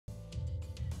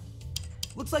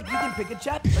Looks like you can pick a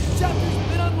chapter. A chapter's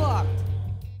been unlocked.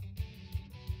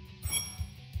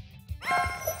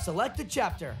 Select a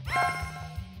chapter.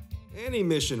 Any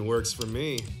mission works for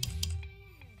me.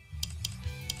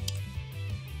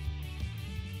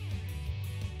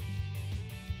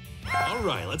 All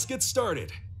right, let's get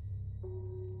started.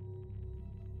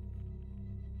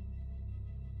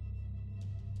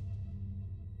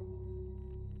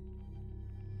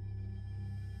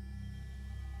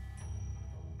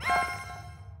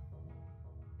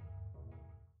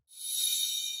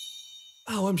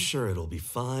 Oh, I'm sure it'll be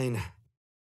fine.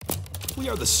 We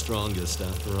are the strongest,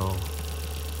 after all.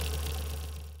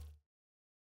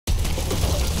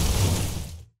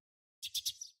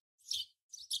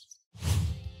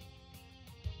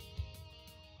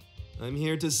 I'm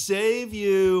here to save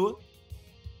you.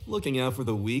 Looking out for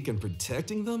the weak and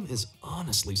protecting them is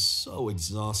honestly so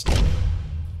exhausting.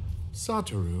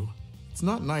 Satoru, it's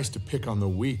not nice to pick on the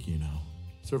weak, you know.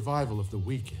 Survival of the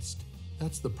weakest.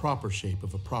 That's the proper shape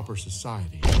of a proper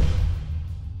society.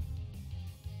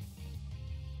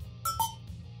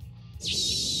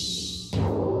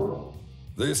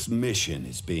 This mission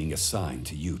is being assigned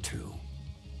to you two.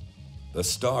 The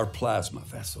Star Plasma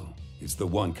Vessel is the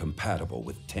one compatible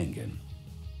with Tengen.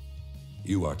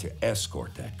 You are to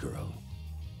escort that girl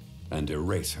and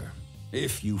erase her.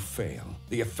 If you fail,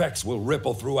 the effects will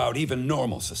ripple throughout even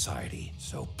normal society.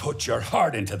 So put your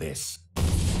heart into this.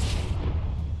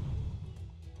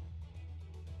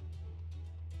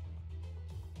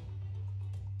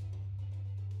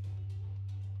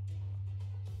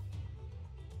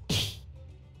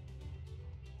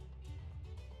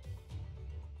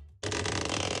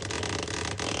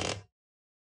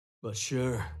 But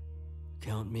sure,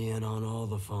 count me in on all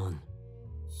the fun.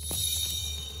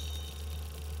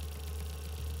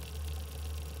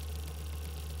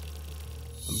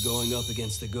 I'm going up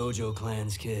against the Gojo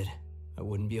clan's kid. I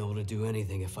wouldn't be able to do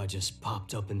anything if I just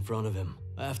popped up in front of him.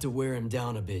 I have to wear him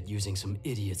down a bit using some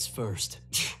idiots first.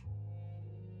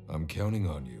 I'm counting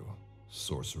on you,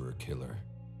 Sorcerer Killer.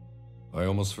 I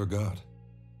almost forgot.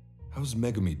 How's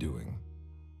Megami doing?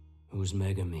 Who's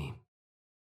Megami?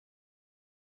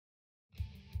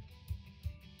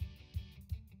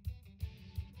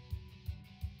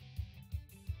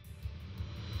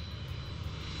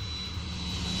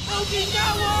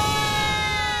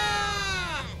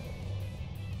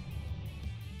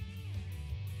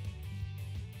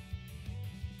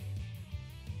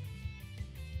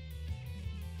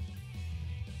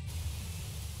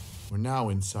 We're now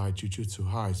inside Jujutsu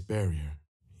High's barrier.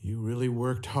 You really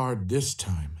worked hard this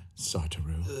time,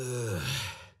 Satoru. Ugh.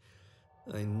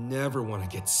 I never want to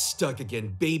get stuck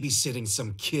again babysitting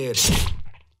some kid.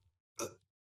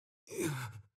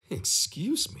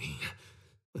 Excuse me,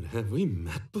 but have we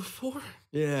met before?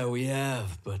 Yeah, we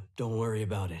have, but don't worry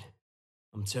about it.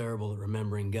 I'm terrible at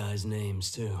remembering guys'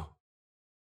 names, too.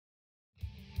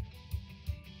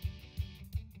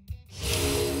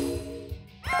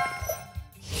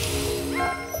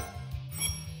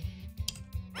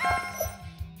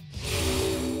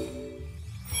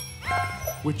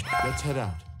 Let's head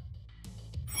out.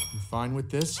 You fine with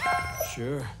this?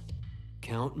 Sure.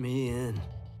 Count me in.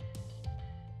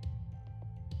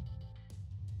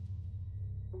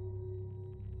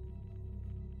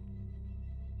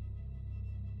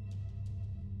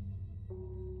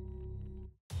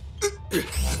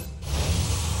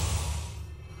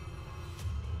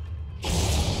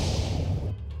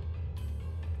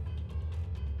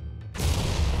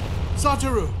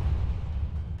 Satoru!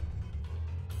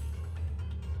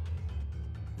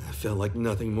 That felt like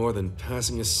nothing more than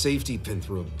passing a safety pin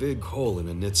through a big hole in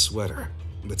a knit sweater.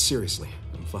 But seriously,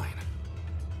 I'm fine.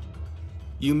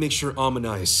 You make sure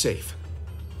Amanai is safe.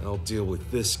 I'll deal with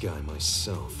this guy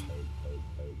myself.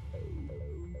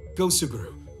 Go,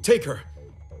 Suguru. Take her.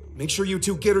 Make sure you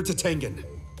two get her to Tengen.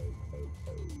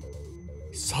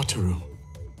 Satoru.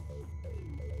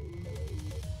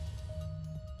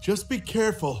 Just be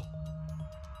careful.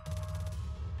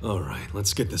 All right,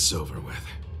 let's get this over with.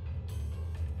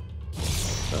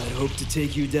 I'd hoped to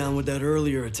take you down with that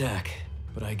earlier attack,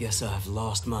 but I guess I've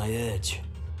lost my edge.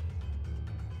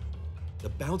 The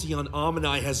bounty on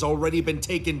Amanai has already been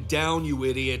taken down, you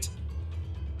idiot.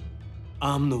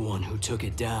 I'm the one who took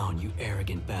it down, you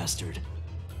arrogant bastard.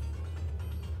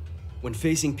 When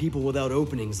facing people without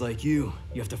openings like you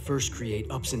have to first create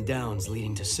ups and downs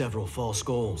leading to several false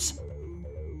goals.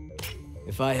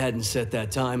 If I hadn't set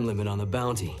that time limit on the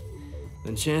bounty,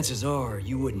 then chances are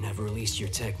you wouldn't have released your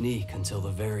technique until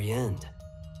the very end.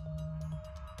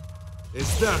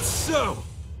 Is that so?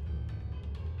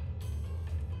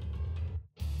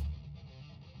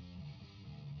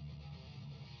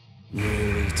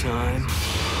 Nearly time.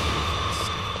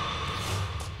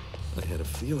 I had a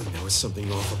feeling there was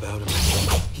something off about him.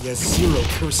 He has zero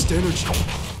cursed energy.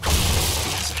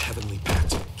 He has a heavenly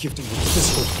pact, gifting him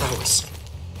physical prowess.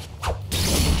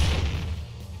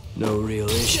 No real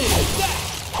issue.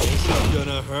 It's not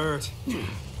gonna hurt.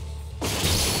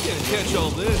 Can't catch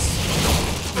all this.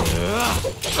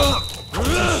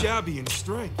 Too shabby in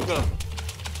strength.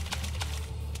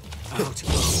 Out of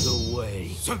the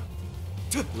way.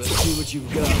 Let's see what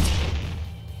you've got.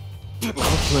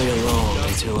 I'll play along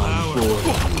until I'm bored.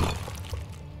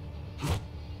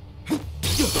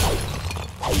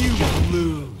 You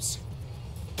lose.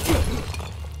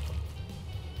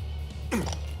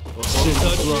 Send the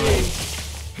flying.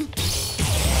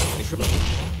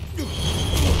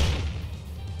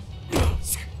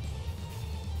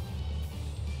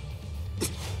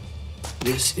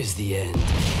 This is the end.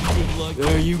 Good luck.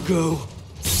 There you go.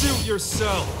 Suit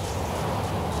yourself.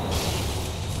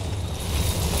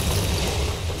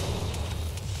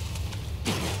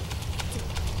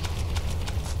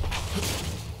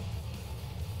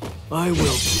 I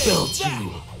will belt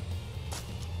you.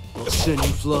 I'll send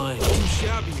you flying. Too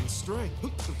shabby in strength.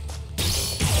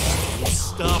 I'll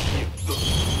stop you.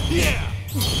 Yeah.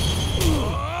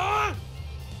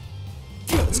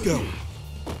 Let's go.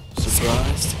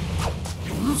 Surprised?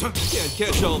 Can't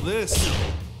catch all this.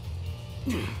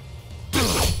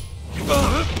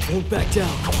 Won't back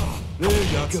down. There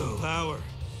you Got go. some power.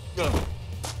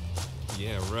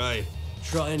 Yeah, right.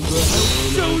 Try and grab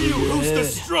it. Show over you your who's the head.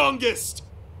 strongest.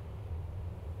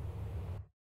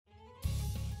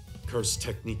 Curse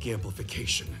technique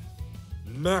amplification.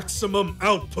 Maximum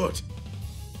output.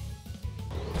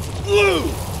 Blue!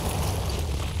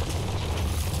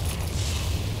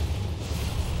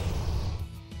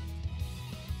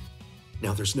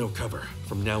 Now there's no cover.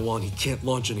 From now on, he can't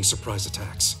launch any surprise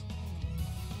attacks.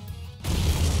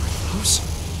 Are those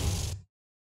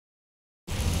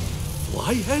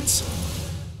fly heads?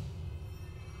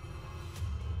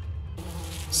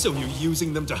 So you're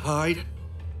using them to hide?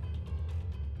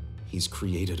 He's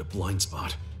created a blind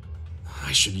spot.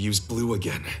 I should use blue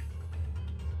again.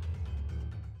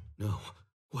 No,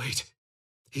 wait.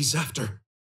 He's after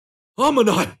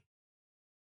Amonai!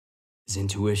 His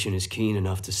intuition is keen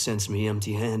enough to sense me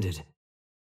empty-handed.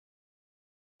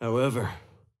 However,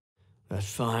 that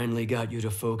finally got you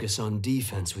to focus on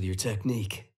defense with your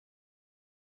technique.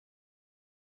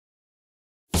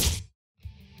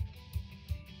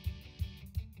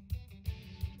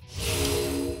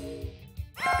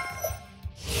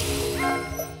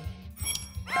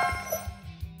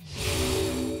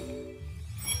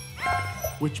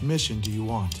 Which mission do you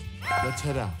want? Let's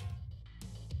head out.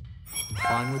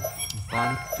 I'm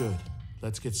fine. Good.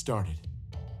 Let's get started.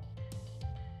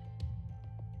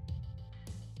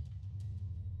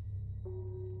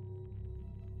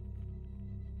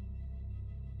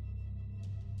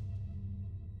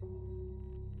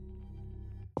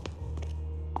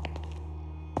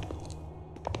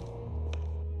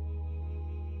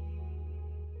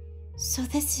 So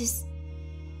this is...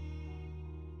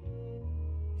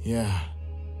 Yeah.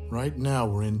 Right now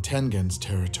we're in Tengen's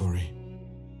territory.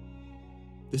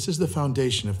 This is the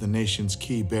foundation of the nation's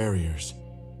key barriers,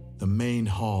 the main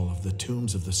hall of the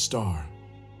Tombs of the Star.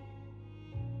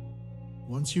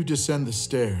 Once you descend the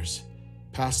stairs,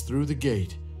 pass through the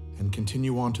gate, and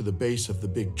continue on to the base of the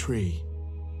big tree,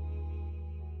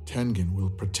 Tengen will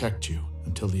protect you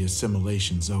until the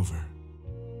assimilation's over.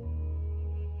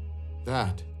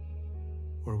 That,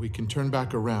 or we can turn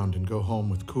back around and go home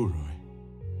with Kuroi.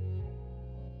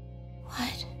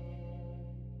 What?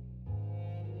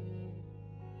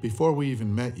 Before we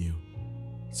even met you,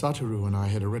 Satoru and I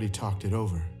had already talked it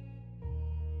over.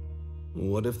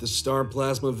 What if the Star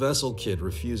Plasma Vessel Kid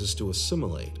refuses to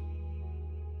assimilate?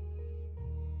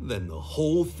 Then the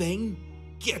whole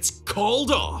thing gets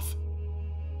called off!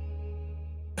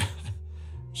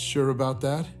 Sure about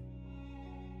that?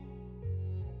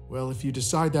 Well, if you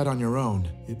decide that on your own,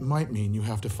 it might mean you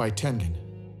have to fight Tengen.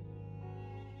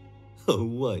 Oh,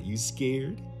 what, you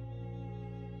scared?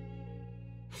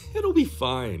 It'll be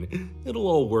fine. It'll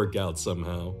all work out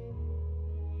somehow.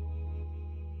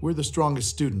 We're the strongest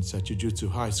students at Jujutsu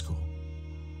High School.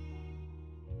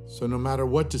 So no matter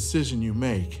what decision you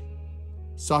make,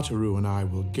 Satoru and I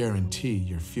will guarantee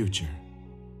your future.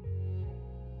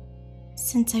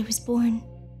 Since I was born,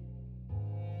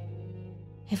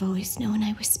 I've always known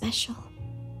I was special.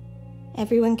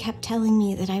 Everyone kept telling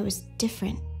me that I was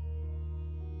different.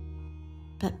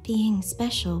 But being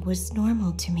special was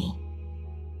normal to me.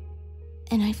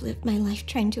 And I've lived my life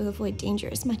trying to avoid danger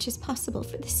as much as possible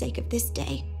for the sake of this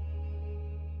day.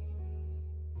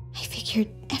 I figured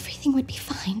everything everything would be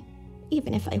fine,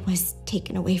 even if I was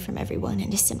taken away from everyone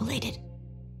and assimilated.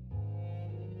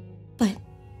 But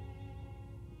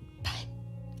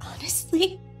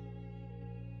honestly,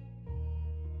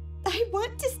 I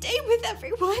want to stay with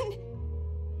everyone.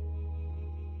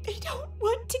 I don't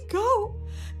want to go.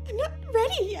 I'm not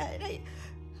ready yet.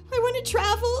 I want to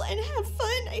travel and have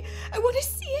fun. I want to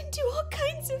see and do all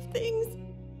kinds of things.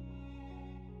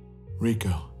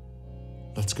 Rico,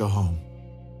 let's go home.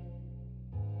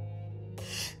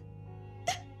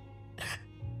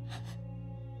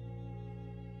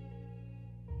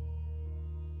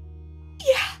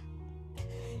 Yeah.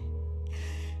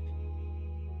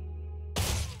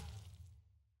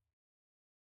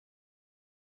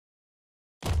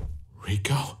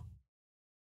 Rico?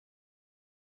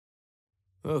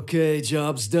 Okay,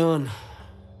 job's done.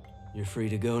 You're free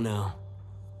to go now.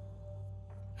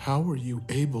 How were you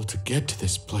able to get to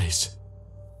this place?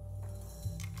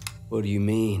 What do you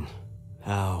mean?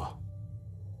 How?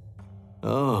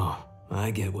 Oh,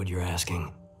 I get what you're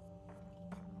asking.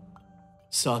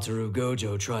 Satoru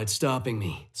Gojo tried stopping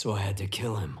me, so I had to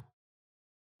kill him.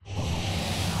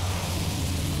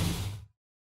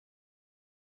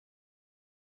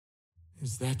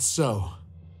 Is that so?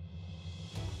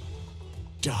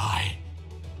 Die.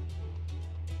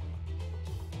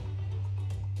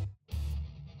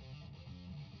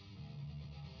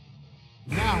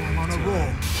 Now I'm on a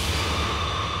roll.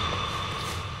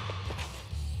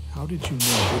 How did you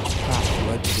know which path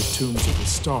led to the tombs of the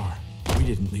star? We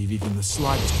didn't leave even the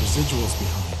slightest residuals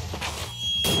behind.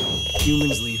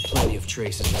 Humans leave plenty of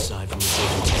traces aside from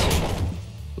residuals,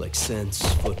 like scents,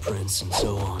 footprints, and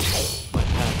so on. My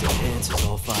path enhances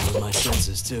all five of my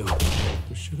senses, too.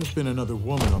 There should have been another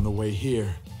woman on the way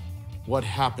here. What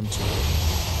happened to her?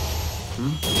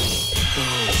 Oh,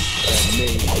 that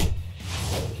maid.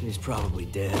 She's probably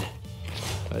dead.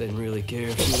 I didn't really care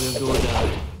if she lived or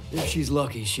died. If she's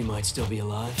lucky, she might still be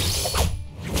alive.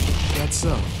 That's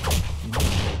so. You know,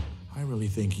 I really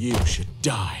think you should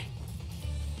die.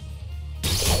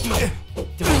 Don't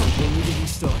even get me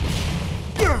started.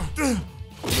 I'm not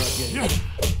getting it.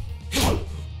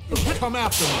 Come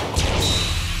after me.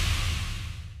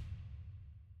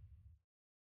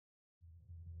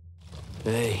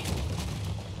 Hey,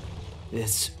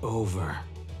 it's over.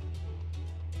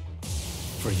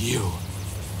 For you.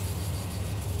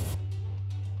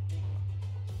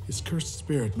 His cursed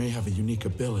spirit may have a unique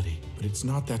ability, but it's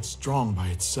not that strong by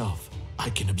itself. I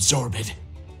can absorb it.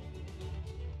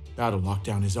 That'll lock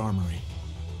down his armory.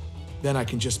 Then I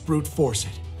can just brute force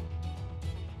it.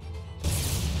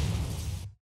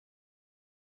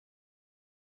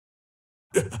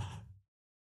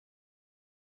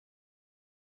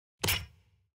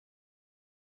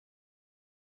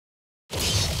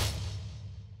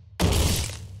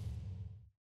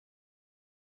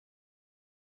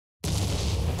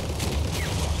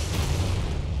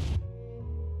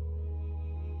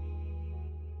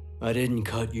 I didn't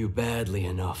cut you badly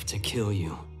enough to kill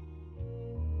you.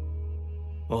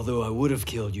 Although I would have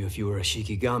killed you if you were a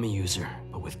Shikigami user,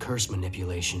 but with curse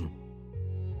manipulation.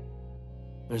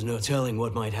 There's no telling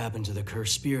what might happen to the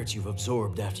cursed spirits you've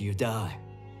absorbed after you die.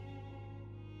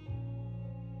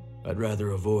 I'd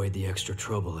rather avoid the extra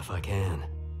trouble if I can.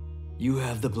 You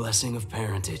have the blessing of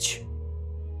parentage.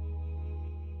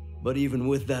 But even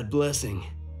with that blessing,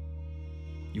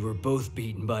 you were both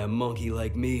beaten by a monkey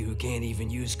like me who can't even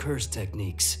use curse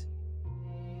techniques.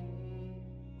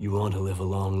 You want to live a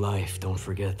long life, don't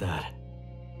forget that.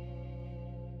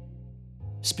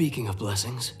 Speaking of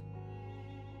blessings...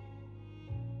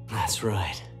 That's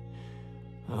right.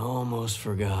 I almost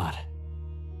forgot.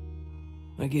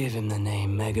 I gave him the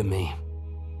name Megami.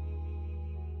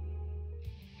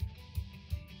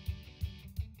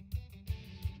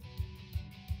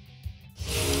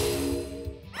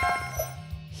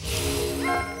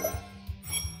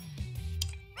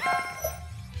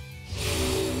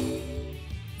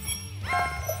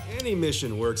 Any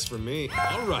mission works for me.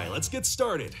 All right, let's get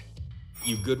started.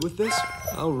 You good with this?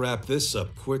 I'll wrap this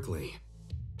up quickly.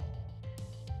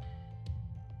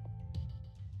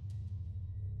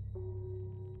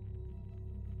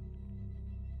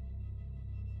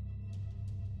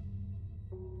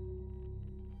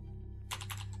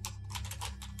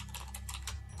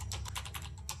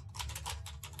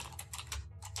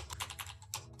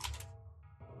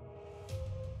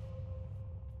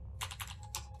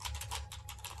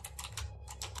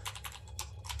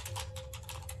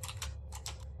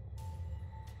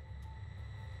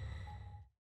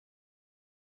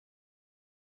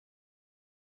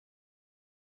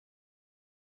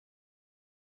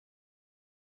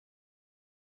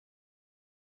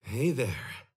 Hey there.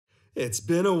 It's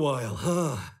been a while,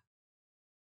 huh?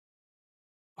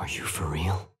 Are you for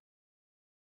real?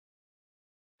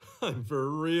 I'm for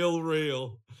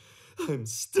real. I'm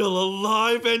still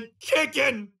alive and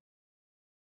kicking!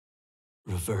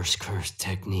 Reverse curse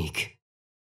technique.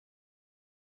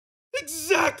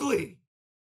 Exactly!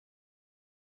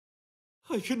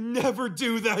 I could never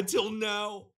do that till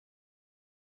now.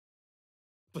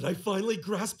 But I finally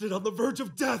grasped it on the verge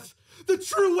of death, the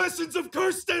true essence of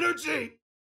cursed energy!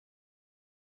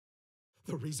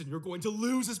 The reason you're going to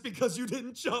lose is because you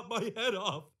didn't chop my head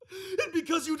off, and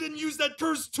because you didn't use that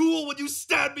cursed tool when you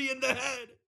stabbed me in the head!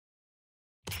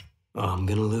 I'm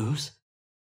gonna lose?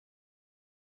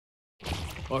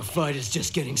 Our fight is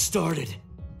just getting started.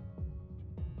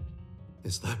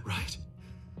 Is that right?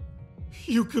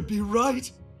 You could be right!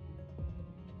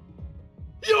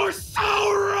 You're so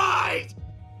right!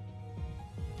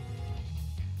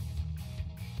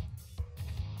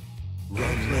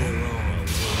 Right player on.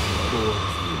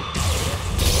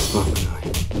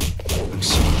 I'm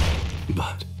sorry,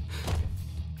 but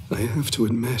I have to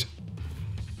admit,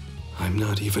 I'm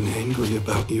not even angry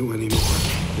about you anymore.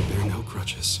 There are no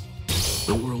grudges.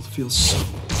 The world feels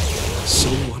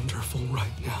so wonderful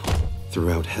right now.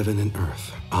 Throughout heaven and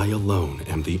earth, I alone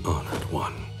am the honored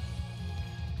one.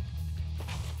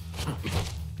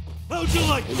 How'd you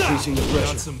like that? Increasing the pressure.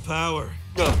 Got some power.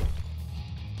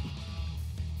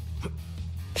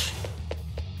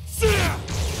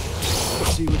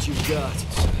 Let's see what you've got.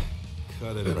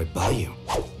 Cut it right by you.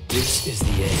 This is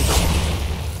the edge.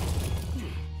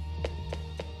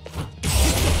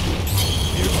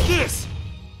 Here's this!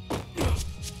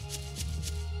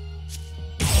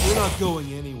 You're not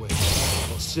going anywhere.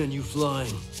 I'll send you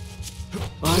flying.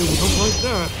 I don't like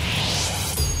that.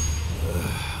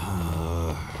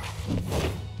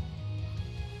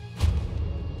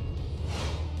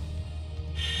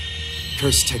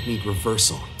 Curse technique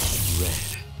reversal. Red.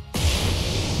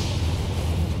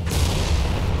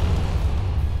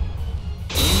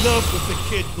 Enough with the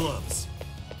kid gloves.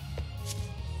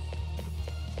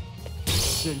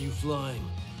 Send you flying.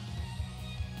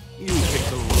 You picked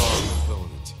the wrong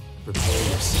opponent. Prepare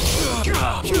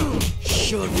yourself.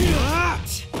 Shut me up!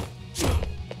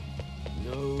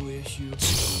 No issue.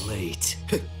 Too late.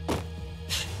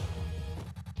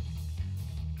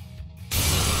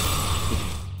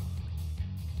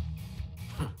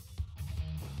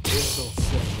 This'll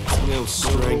settle it. No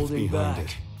strength holding behind back.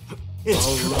 it. It's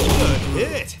I'll good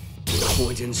hit.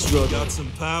 Point in struggle. Got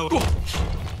some power.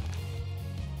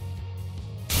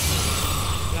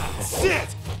 That's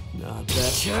it. Not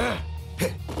that.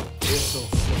 This'll settle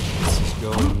it. This is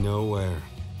going nowhere.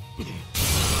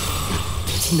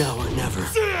 It's now or never.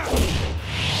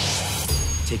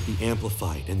 Take the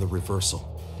amplified and the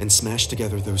reversal, and smash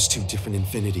together those two different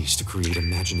infinities to create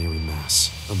imaginary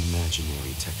mass.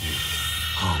 Imaginary technique.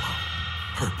 Hollow.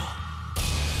 Purple.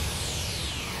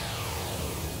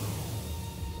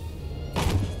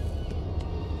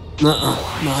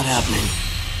 Not happening.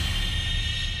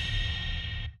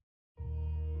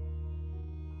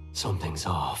 Something's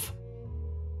off.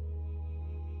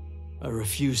 I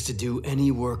refuse to do any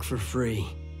work for free.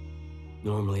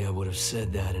 Normally I would have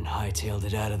said that and hightailed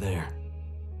it out of there.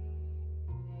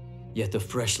 Yet the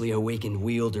freshly awakened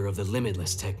wielder of the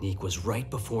Limitless technique was right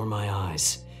before my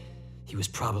eyes. He was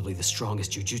probably the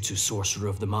strongest Jujutsu sorcerer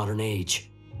of the modern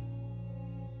age.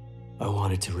 I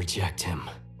wanted to reject him.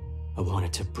 I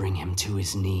wanted to bring him to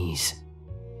his knees.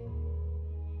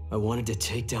 I wanted to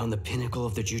take down the pinnacle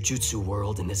of the Jujutsu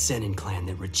world and the Zenin clan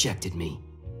that rejected me.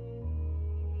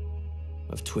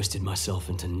 I've twisted myself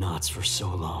into knots for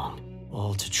so long,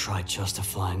 all to try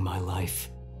justifying my life.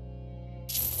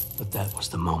 But that was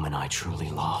the moment I truly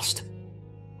lost.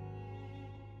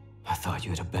 I thought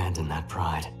you had abandoned that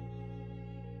pride.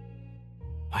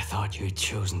 I thought you had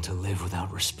chosen to live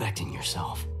without respecting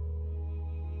yourself.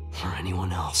 Or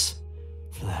anyone else,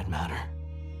 for that matter.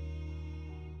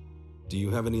 Do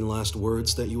you have any last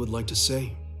words that you would like to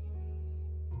say?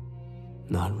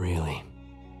 Not really.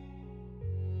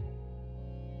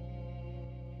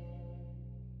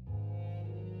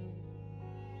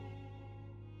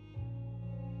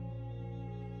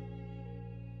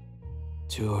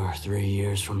 Two or 3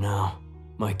 years from now,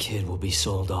 my kid will be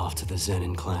sold off to the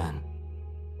Zenin clan.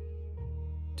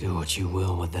 Do what you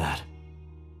will with that.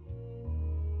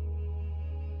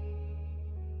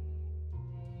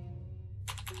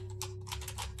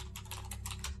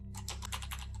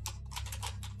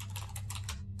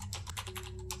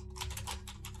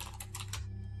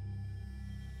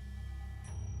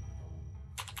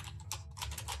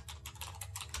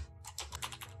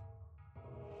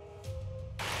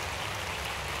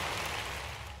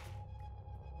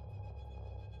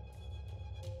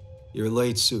 You're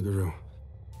late, Suguru.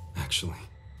 actually.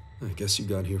 I guess you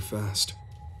got here fast.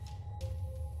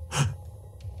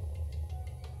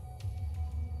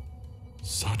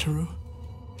 Satoru?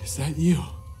 Is that you?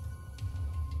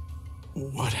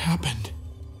 What happened?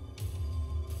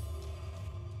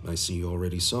 I see you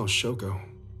already saw Shoko.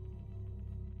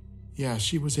 Yeah,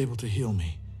 she was able to heal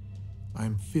me.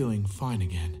 I'm feeling fine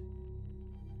again.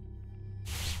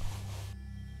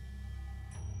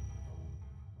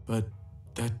 But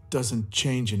that doesn't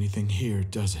change anything here,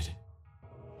 does it?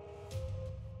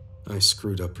 I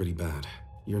screwed up pretty bad.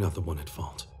 You're not the one at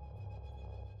fault.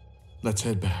 Let's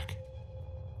head back.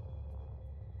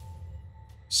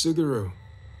 Suguru.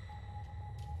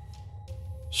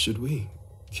 Should we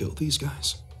kill these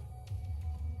guys?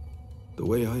 The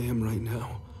way I am right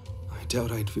now, I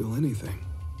doubt I'd feel anything.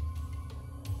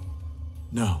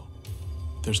 No,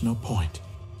 there's no point.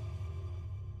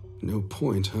 No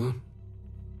point, huh?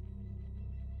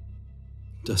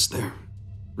 Does there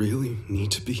really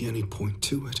need to be any point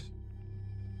to it?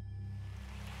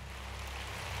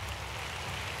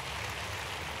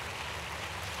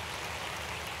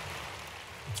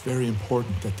 It's very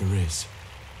important that there is.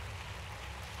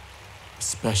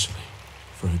 Especially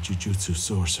for a Jujutsu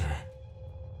sorcerer.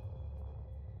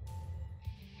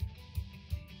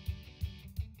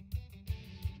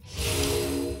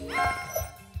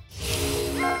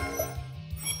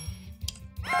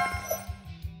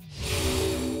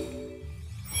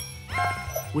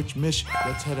 Which mission?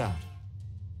 Let's head out.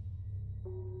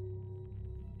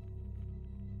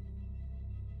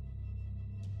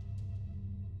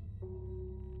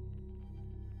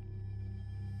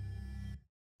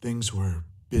 Things were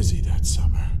busy that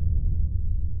summer.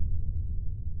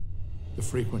 The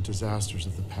frequent disasters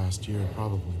of the past year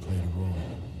probably played a role.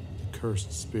 The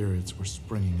cursed spirits were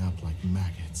springing up like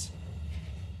maggots.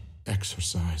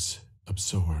 Exercise,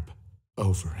 absorb,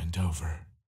 over and over.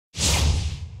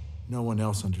 No one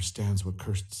else understands what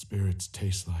cursed spirits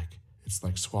taste like. It's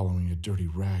like swallowing a dirty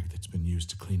rag that's been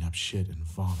used to clean up shit and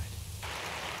vomit.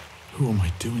 Who am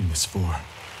I doing this for?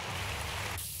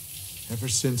 Ever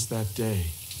since that day,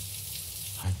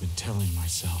 I've been telling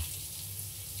myself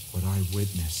what I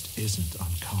witnessed isn't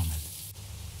uncommon.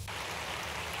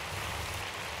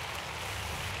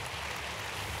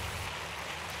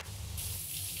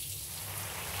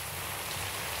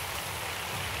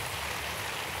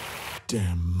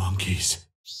 Damn monkeys.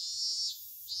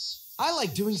 I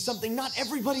like doing something not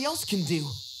everybody else can do,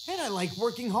 and I like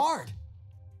working hard.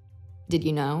 Did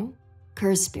you know?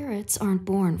 Cursed spirits aren't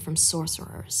born from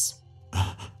sorcerers.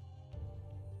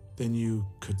 Then you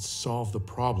could solve the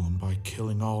problem by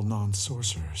killing all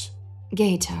non-sorcerers.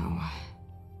 Gato.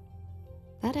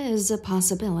 That is a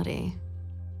possibility.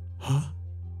 Huh?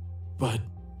 But...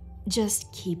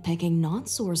 Just keep picking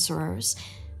non-sorcerers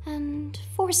and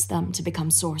force them to become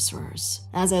sorcerers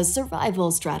as a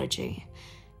survival strategy.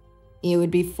 You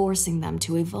would be forcing them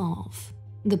to evolve.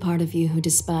 The part of you who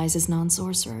despises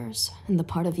non-sorcerers and the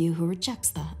part of you who rejects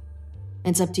that.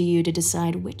 It's up to you to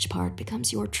decide which part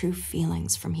becomes your true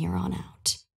feelings from here on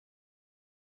out.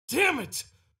 Damn it!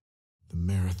 The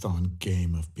marathon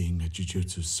game of being a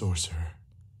Jujutsu sorcerer.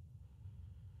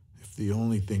 If the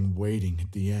only thing waiting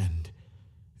at the end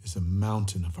is a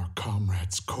mountain of our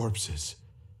comrades' corpses,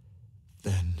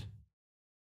 then...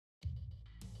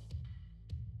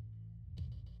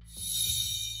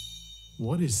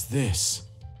 What is this?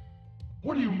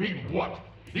 What do you mean, what?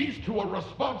 These two are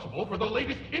responsible for the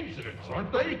latest incidents,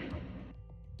 aren't they?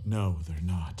 No, they're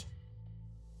not.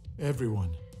 Everyone,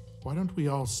 why don't we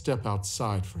all step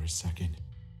outside for a second?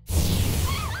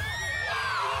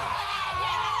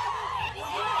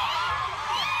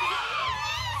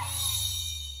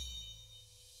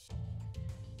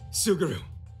 Suguru,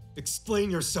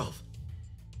 explain yourself.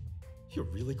 You're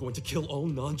really going to kill all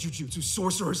non-Jujutsu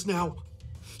sorcerers now?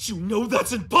 You know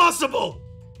that's impossible!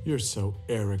 You're so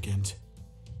arrogant.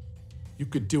 You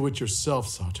could do it yourself,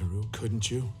 Satoru, couldn't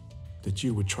you? That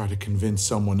you would try to convince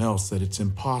someone else that it's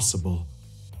impossible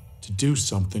to do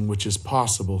something which is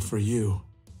possible for you.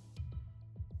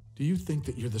 Do you think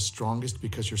that you're the strongest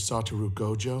because you're Satoru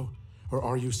Gojo? Or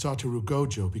are you Satoru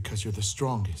Gojo because you're the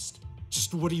strongest?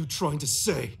 Just what are you trying to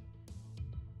say?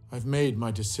 I've made my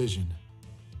decision.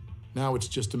 Now it's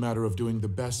just a matter of doing the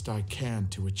best I can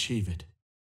to achieve it.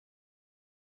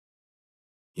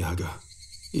 Yaga,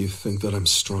 you think that I'm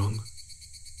strong?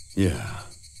 Yeah,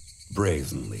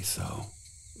 brazenly so.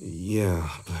 Yeah,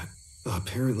 but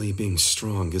apparently being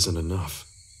strong isn't enough.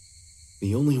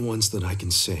 The only ones that I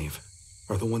can save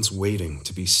are the ones waiting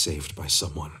to be saved by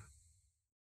someone.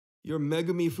 You're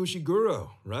Megumi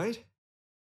Fushiguro, right?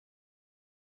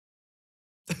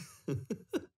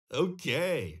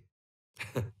 Okay.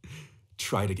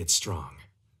 try to get strong.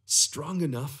 Strong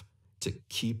enough to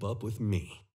keep up with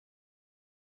me.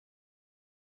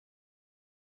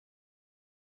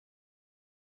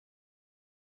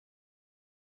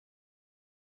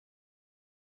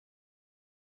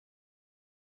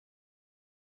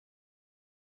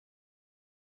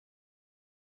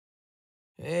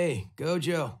 Hey,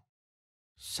 Gojo.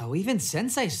 So even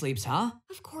Sensei sleeps, huh?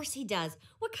 Of course he does.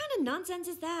 What kind of nonsense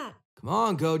is that? Come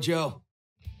on, Gojo.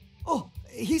 Oh,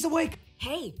 he's awake.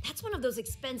 Hey, that's one of those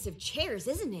expensive chairs,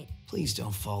 isn't it? Please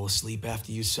don't fall asleep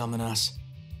after you summon us.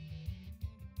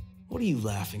 What are you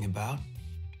laughing about?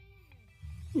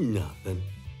 Nothing.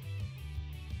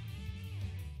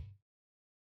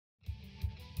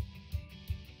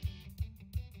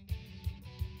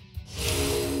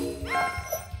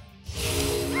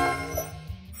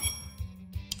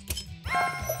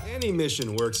 Any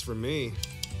mission works for me.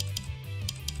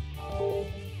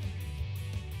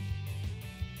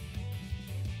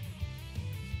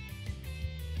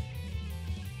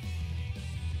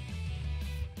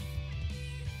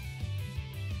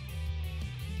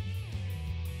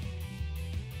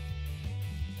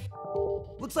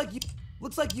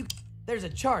 Looks like you. There's a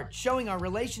chart showing our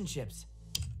relationships.